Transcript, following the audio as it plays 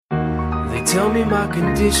They tell me my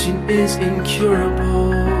condition is incurable.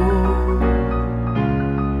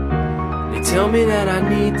 They tell me that I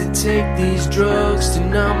need to take these drugs to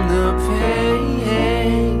numb the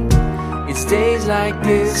pain. It's days like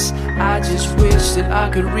this, I just wish that I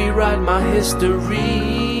could rewrite my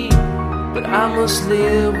history, but I must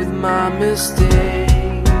live with my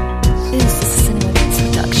mistakes. This is Sickning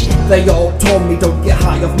production. They all told me don't get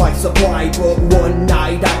high off my supply, but one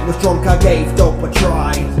night I was drunk, I gave dope a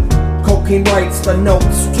try. Cocaine writes the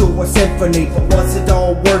notes to a symphony, but was it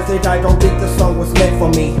all worth it? I don't think the song was meant for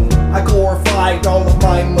me. I glorified all of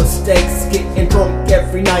my mistakes, getting drunk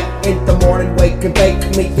every night. In the morning, wake and bake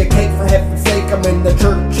me a cake, for heaven's sake. I'm in the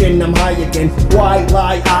church and I'm high again. Why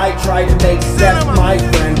lie? I try to make death my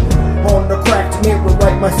friend. On the cracked mirror,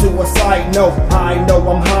 write my suicide note. I know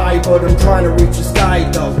I'm high, but I'm trying to reach the sky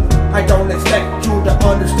though. I don't expect you to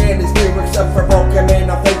understand these lyrics of a broken man.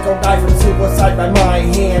 I think I'll die from suicide by my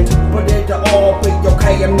hand, but it'll all be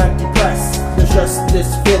okay, I'm not depressed. There's just this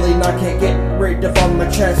feeling I can't get rid of on my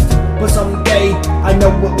chest. But someday, I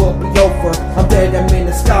know it will be over. I'm dead, I'm in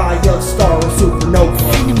the sky, a star, a supernova.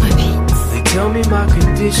 They tell me my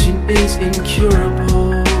condition is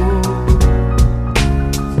incurable.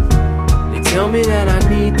 They tell me that I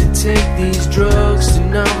need to take these drugs to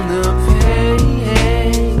numb the pain.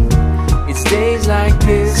 It's days like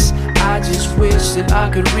this, I just wish that I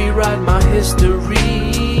could rewrite my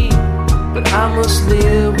history, but I must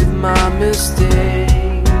live with my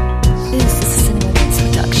mistakes. This is Sickning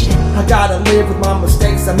production. I gotta live with my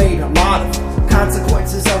mistakes, I made a lot of them.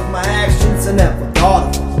 Consequences of my actions, I never thought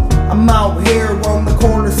of them. I'm out here on the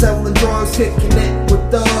corner selling drugs, kicking it with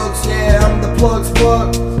thugs, yeah, I'm the plug's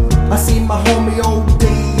plug. I see my homie OD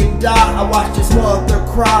and die, I watch his mother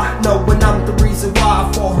cry, knowing I'm the reason why.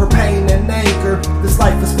 For her pain and anger, this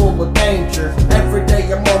life is full of danger. Every day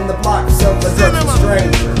I'm on the block selling drugs to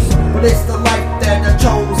strangers, but it's the life that I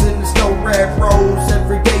chose, and it's no red rose.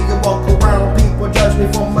 Every day I walk around, people judge me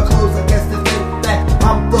for my clothes. I guess they think that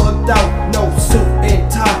I'm thugged out, no suit and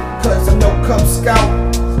tie, cause I'm no Cub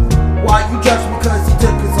Scout. Why you judge me? Cause he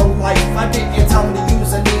took his own life. I didn't tell him to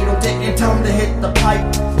use a needle, didn't tell him to hit the pipe.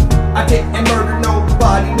 I didn't murder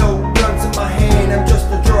nobody, no guns in my hand. I'm just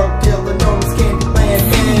a drug dealer known as Candyland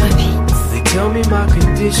man. They tell me my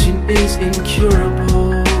condition is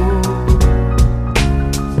incurable.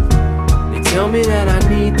 They tell me that I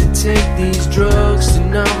need to take these drugs to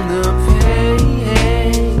numb the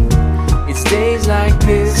pain. It's days like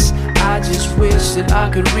this, I just wish that I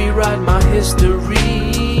could rewrite my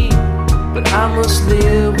history, but I must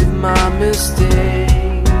live with my mistakes.